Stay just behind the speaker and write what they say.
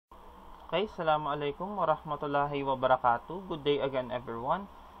Okay, Assalamualaikum warahmatullahi wabarakatuh. Good day again,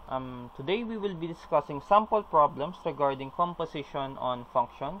 everyone. Today we will be discussing sample problems regarding composition on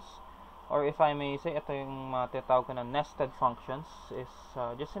functions, or if I may say, ito yung tinatawag ko na nested functions, is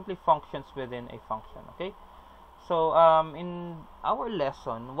just simply functions within a function. Okay, so in our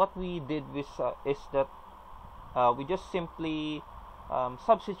lesson, what we did is that we just simply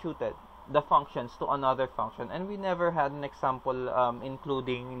substituted the functions to another function, and we never had an example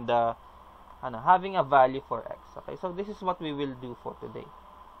including the having a value for x. Okay, so this is what we will do for today.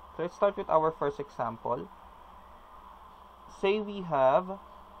 So let's start with our first example. Say we have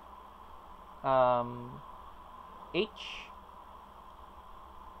h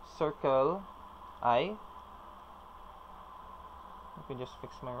circle I. I can just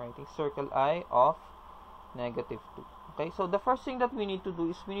fix my writing. Circle I of negative 2. Okay, so the first thing that we need to do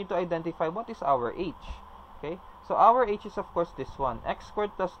is we need to identify what is our h. Okay, so our h is of course this one, x squared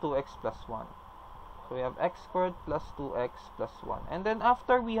plus 2x plus 1. So we have x squared plus 2x plus 1. And then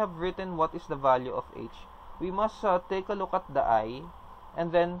after we have written what is the value of h, we must take a look at the I, and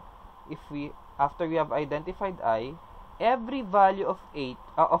then after we have identified I, every value of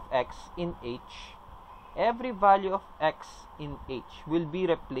x in h, every value of x in h will be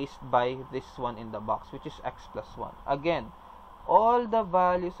replaced by this one in the box, which is x plus 1. Again, all the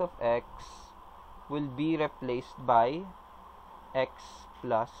values of x will be replaced by x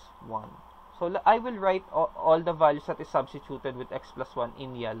plus 1. So I will write all the values that is substituted with x plus 1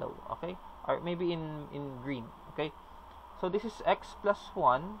 in yellow, okay? Or maybe in green, okay? So this is x plus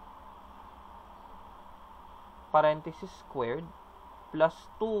 1 parenthesis squared plus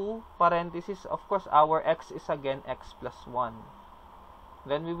 2 parenthesis, of course our x is again x plus 1.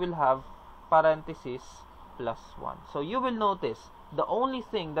 Then we will have parenthesis plus 1. So you will notice the only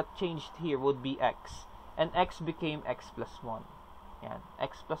thing that changed here would be x, and x became x plus 1. Yan,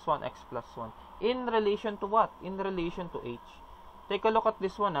 x plus 1, x plus 1. In relation to what? In relation to h. Take a look at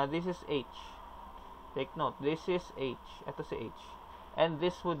this one. This is h. Take note. This is h. Ito si h. And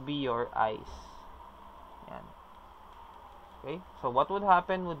this would be your i's. Yan. Okay? So what would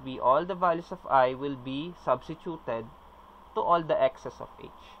happen would be all the values of I will be substituted to all the x's of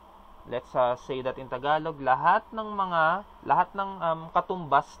h. Let's say that in Tagalog, lahat ng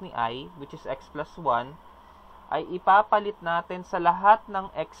katumbas ni I, which is x plus 1, ay ipapalit natin sa lahat ng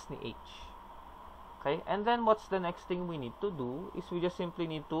x ni h. Okay? And then what's the next thing we need to do is we just simply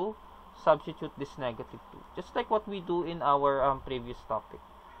need to substitute this negative 2. Just like what we do in our previous topic.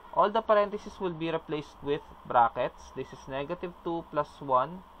 All the parentheses will be replaced with brackets. This is negative 2 plus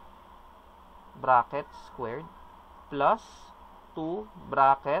 1 bracket squared plus 2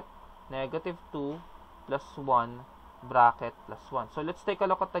 bracket negative 2 plus 1 bracket plus 1. So let's take a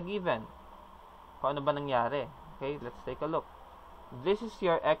look at the given. Paano ba nangyari? Okay, let's take a look. This is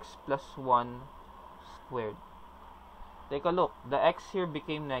your x plus 1 squared. Take a look. The x here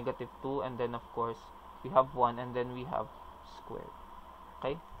became negative 2, and then of course we have 1, and then we have squared.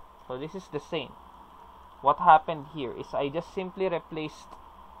 Okay? So this is the same. What happened here is I just simply replaced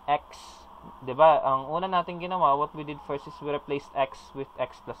x. Diba? Ang una natin ginawa, what we did first is we replaced x with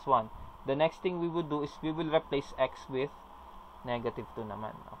x plus 1. The next thing we would do is we will replace x with negative 2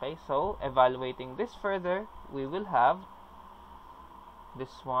 naman. Okay, so evaluating this further, we will have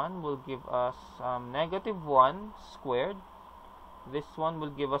this one will give us negative 1 squared. This one will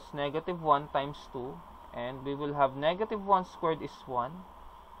give us negative 1 times 2, and we will have negative 1 squared is 1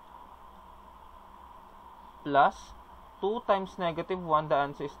 plus 2 times negative 1, the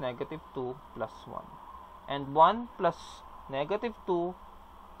answer is negative 2 plus 1. And 1 plus negative 2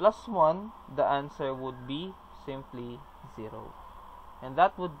 plus 1, the answer would be simply 0. And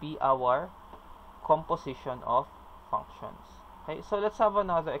that would be our composition of functions. Okay, so let's have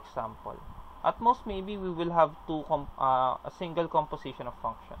another example. At most, maybe we will have a single composition of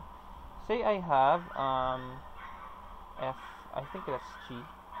function. Say I have f, I think that's g.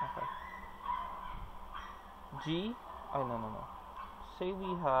 Okay. G, oh no. Say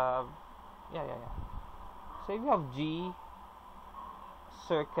we have, Say we have g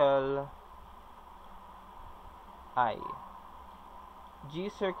circle I.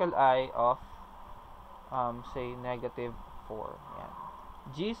 G circle I of say negative 4. Yan.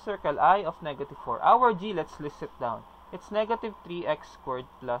 G circle I of negative 4. Our G, let's list it down. It's negative 3x squared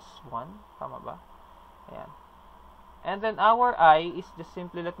plus 1. Tama ba? Ayan. And then our I is just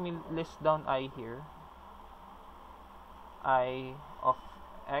simply, let me list down I here. I of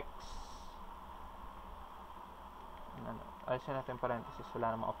x. Alisin natin parenthesis,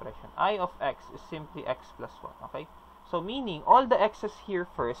 wala namang operation. I of x is simply x plus 1. Okay? So meaning, all the x's here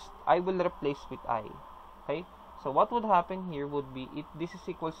first, I will replace with I. Okay? So what would happen here would be, this is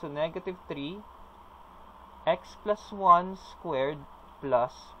equals to negative 3 x plus 1 squared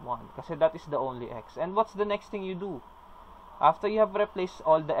plus 1. Kasi that is the only x. And what's the next thing you do? After you have replaced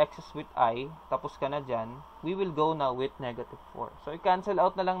all the x's with I, tapos ka na dyan, we will go now with negative 4. So, i-cancel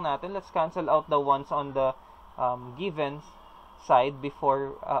out na lang natin. Let's cancel out the ones on the given side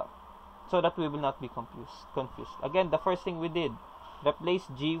before, so that we will not be confused. Again, the first thing we did, replace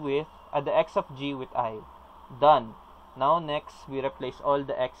g with, the x of g with I. Done. Now, next, we replace all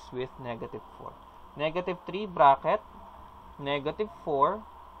the x with negative 4. Negative 3 bracket, negative 4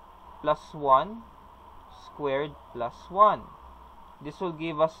 plus 1 squared plus 1. This will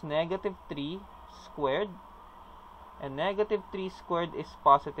give us negative 3 squared, and negative 3 squared is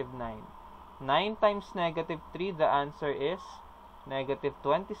positive 9. 9 times negative 3, the answer is negative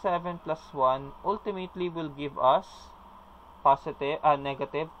 27 plus 1, ultimately will give us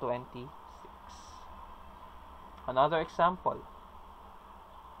negative 26. Another example.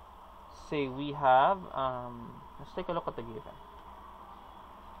 Say we have, let's take a look at the given.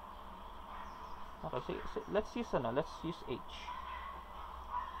 Okay, so let's use h.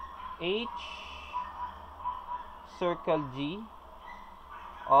 H circle g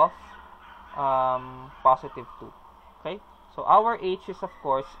of positive 2. Okay, so our h is of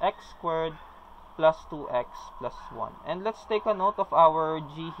course x squared plus 2x plus 1. And let's take a note of our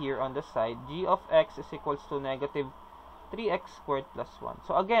g here on the side. G of x is equals to negative 3x squared plus 1.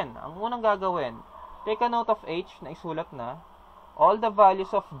 So again, ang unang gagawin, take a note of h na isulat na. All the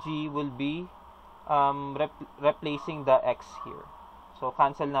values of g will be replacing the x here. So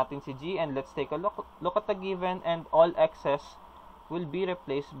cancel natin si g, and let's take a look at the given, and all x's will be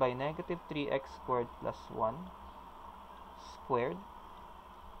replaced by negative 3x squared plus 1 squared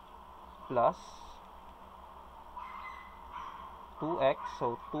plus 2x,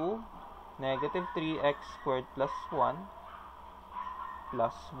 so 2 negative 3x squared plus 1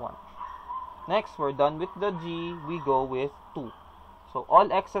 plus 1. Next, we're done with the g, we go with 2. So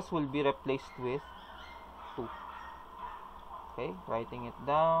all x's will be replaced with 2. Okay, writing it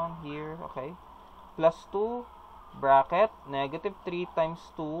down here, okay. Plus 2 bracket negative 3 times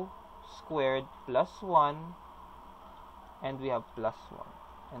 2 squared plus 1, and we have plus 1.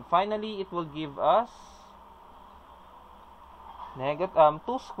 And finally, it will give us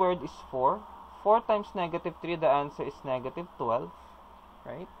 2 squared is 4. 4 times negative 3, the answer is negative 12,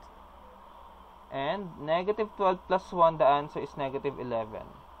 right? And negative 12 plus 1, the answer is negative 11.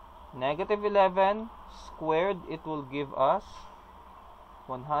 Negative 11 squared, it will give us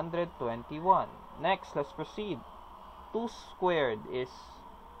 121. Next, let's proceed. 2 squared is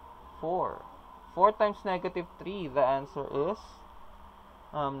 4. 4 times negative 3, the answer is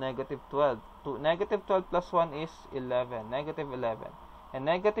negative 12. Negative 12 plus 1 is 11. Negative 11. And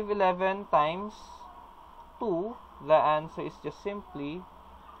negative 11 times 2, the answer is just simply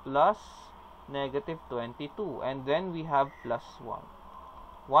plus negative 22. And then we have plus 1.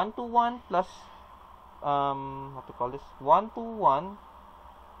 1 to 1 plus, what to call this? 1 to 1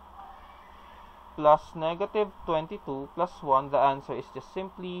 plus negative 22 plus 1, the answer is just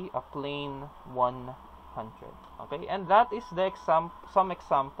simply a plain 100. Okay, and that is the some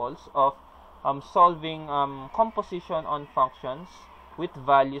examples of solving composition on functions with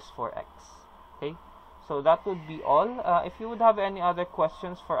values for x. Okay, so that would be all. If you would have any other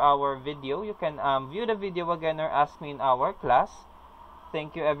questions for our video, you can view the video again or ask me in our class.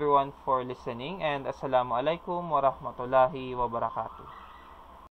 Thank you everyone for listening, and assalamu alaikum wa rahmatullahi wa barakatuh.